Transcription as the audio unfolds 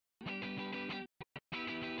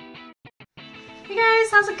Hey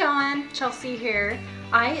guys, how's it going? Chelsea here.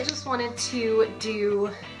 I just wanted to do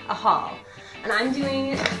a haul, and I'm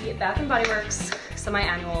doing the Bath & Body Works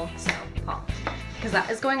semi-annual sale haul because that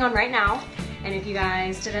is going on right now. And if you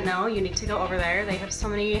guys didn't know, you need to go over there. They have so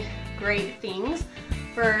many great things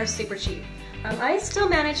for super cheap. I still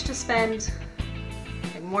managed to spend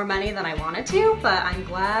more money than I wanted to, but I'm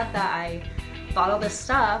glad that I bought all this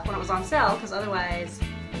stuff when it was on sale, because otherwise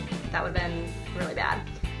that would have been really bad.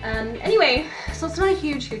 Anyway, so it's not a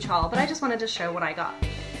huge haul, but I just wanted to show what I got.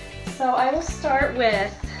 So I will start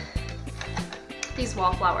with these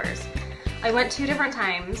wallflowers. I went 2 different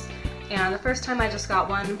times, and the first time I just got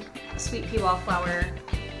one sweet pea wallflower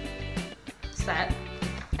set,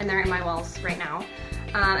 and they're in my walls right now.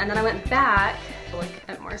 And then I went back to look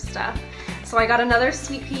at more stuff. So I got another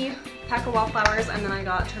sweet pea pack of wallflowers, and then I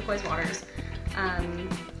got Turquoise Waters.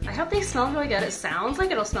 I hope they smell really good. It sounds like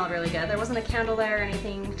it'll smell really good. There wasn't a candle there or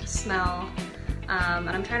anything to smell. And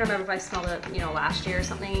I'm trying to remember if I smelled it, last year or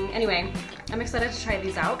something. Anyway, I'm excited to try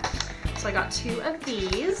these out. So I got 2 of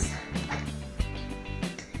these.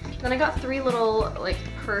 Then I got 3 little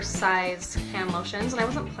purse size hand lotions, and I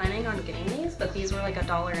wasn't planning on getting these, but these were like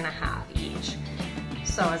 $1.50 each.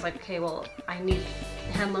 So I was like, okay, well, I need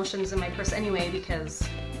hand lotions in my purse anyway because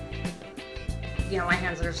my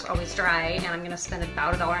hands are just always dry, and I'm gonna spend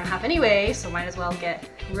about $1.50 anyway, so might as well get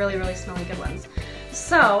really, really smelly good ones.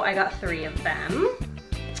 So I got 3 of them,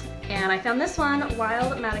 and I found this one,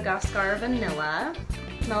 Wild Madagascar Vanilla.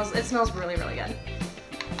 It smells really, really good.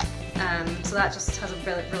 So that just has a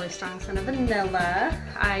really, really strong scent of vanilla.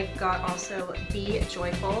 I got also Be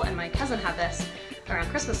Joyful, and my cousin had this around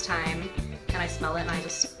Christmas time, and I smelled it and I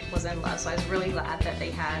just was in love, so I was really glad that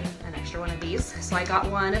they had an extra one of these. So I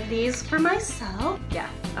got one of these for myself. Yeah,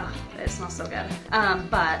 oh, it smells so good.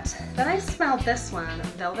 But then I smelled this one,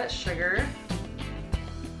 Velvet Sugar,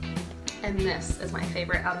 and this is my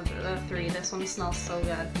favorite out of the 3. This one smells so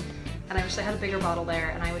good, and I wish I had a bigger bottle there,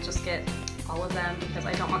 and I would just get all of them because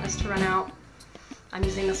I don't want this to run out. I'm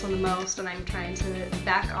using this one the most, and I'm trying to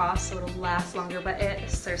back off so it'll last longer, but it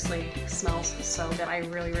seriously smells so good. I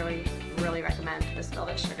really, really, really recommend this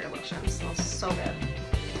Velvet Sugar lotion. It smells so good.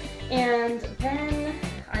 And then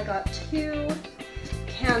I got 2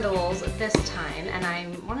 candles this time, and I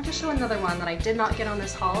wanted to show another one that I did not get on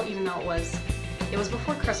this haul, even though it was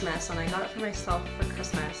before Christmas, and I got it for myself for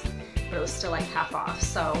Christmas, but it was still like half off,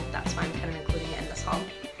 so that's why I'm kind of including it in this haul.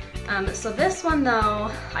 So this one though,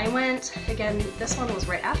 I went, again, this one was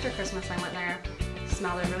right after Christmas. I went there,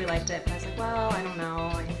 smelled it, really liked it, but I was like, well, I don't know,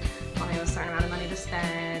 I only have a certain amount of money to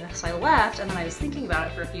spend. So I left, and then I was thinking about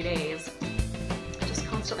it for a few days, just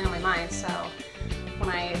constantly on my mind. So when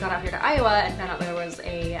I got out here to Iowa and found out there was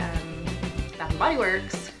a Bath & Body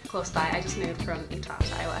Works close by, I just moved from Utah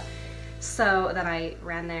to Iowa. So then I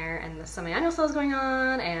ran there, and the semi-annual sale was going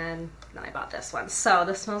on, and then I bought this one. So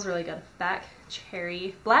this smells really good. Black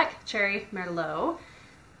Cherry Merlot.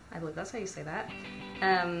 I believe that's how you say that.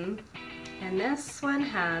 And this one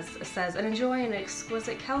says, and enjoy an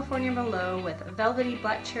exquisite California Merlot with velvety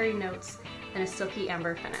black cherry notes and a silky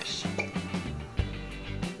amber finish.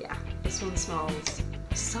 Yeah, this one smells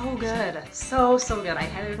so good. So, so good. I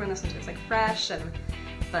highly recommend this one too. It's like fresh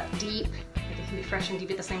but deep. It can be fresh and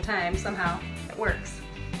deep at the same time. Somehow it works.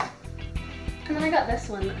 And then I got this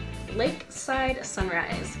one, Lakeside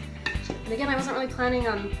Sunrise. And again, I wasn't really planning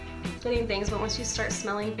on getting things, but once you start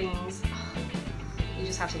smelling things, you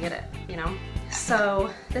just have to get it, So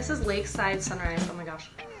this is Lakeside Sunrise. Oh my gosh.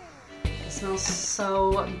 It smells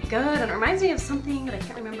so good, and it reminds me of something that I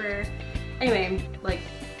can't remember. Anyway, do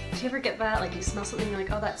you ever get that? You smell something, you're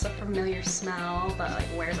like, oh, that's a familiar smell, but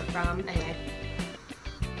where's it from? Anyway.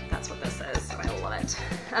 That's what this is, so I love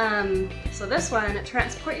it. So this one,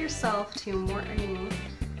 transport yourself to morning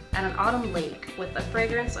at an autumn lake with the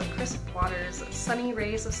fragrance of crisp waters, sunny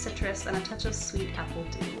rays of citrus, and a touch of sweet apple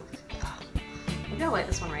dew. Oh, I'm gonna light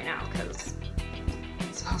this one right now because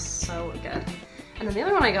it smells so good. And then the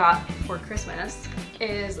other one I got for Christmas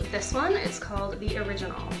is this one. It's called The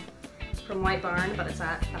Original from White Barn, but it's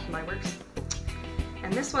at Bath & Body Works.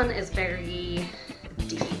 And this one is very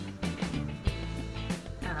deep.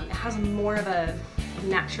 It has more of a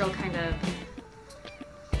natural kind of,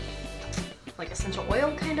 essential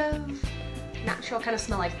oil natural kind of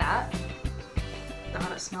smell like that. The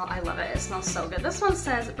how it smells, I love it. It smells so good. This one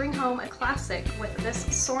says, bring home a classic with this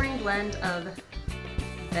soaring blend of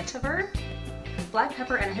vetiver, black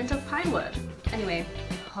pepper, and a hint of pine wood. Anyway,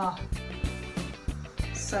 oh,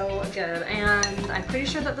 so good. And I'm pretty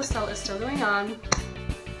sure that the sale is still going on.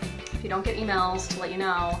 If you don't get emails to let you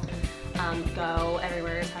know, Go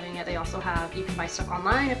everywhere is having it. They also have, you can buy stuff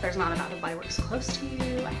online if there's not a Bath & Body Works close to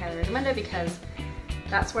you. I highly recommend it because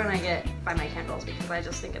that's when I buy my candles, because I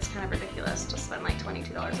just think it's kind of ridiculous to spend like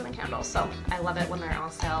 $22 on a candle. So I love it when they're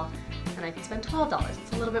on sale and I can spend $12.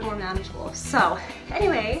 It's a little bit more manageable. So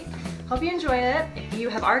anyway, hope you enjoyed it. If you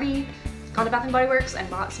have already gone to Bath & Body Works and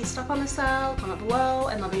bought some stuff on the sale, comment below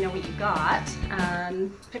and let me know what you got.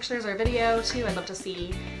 Pictures or video too, I'd love to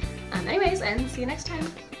see. Anyways, and see you next time.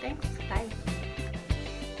 Thanks, bye.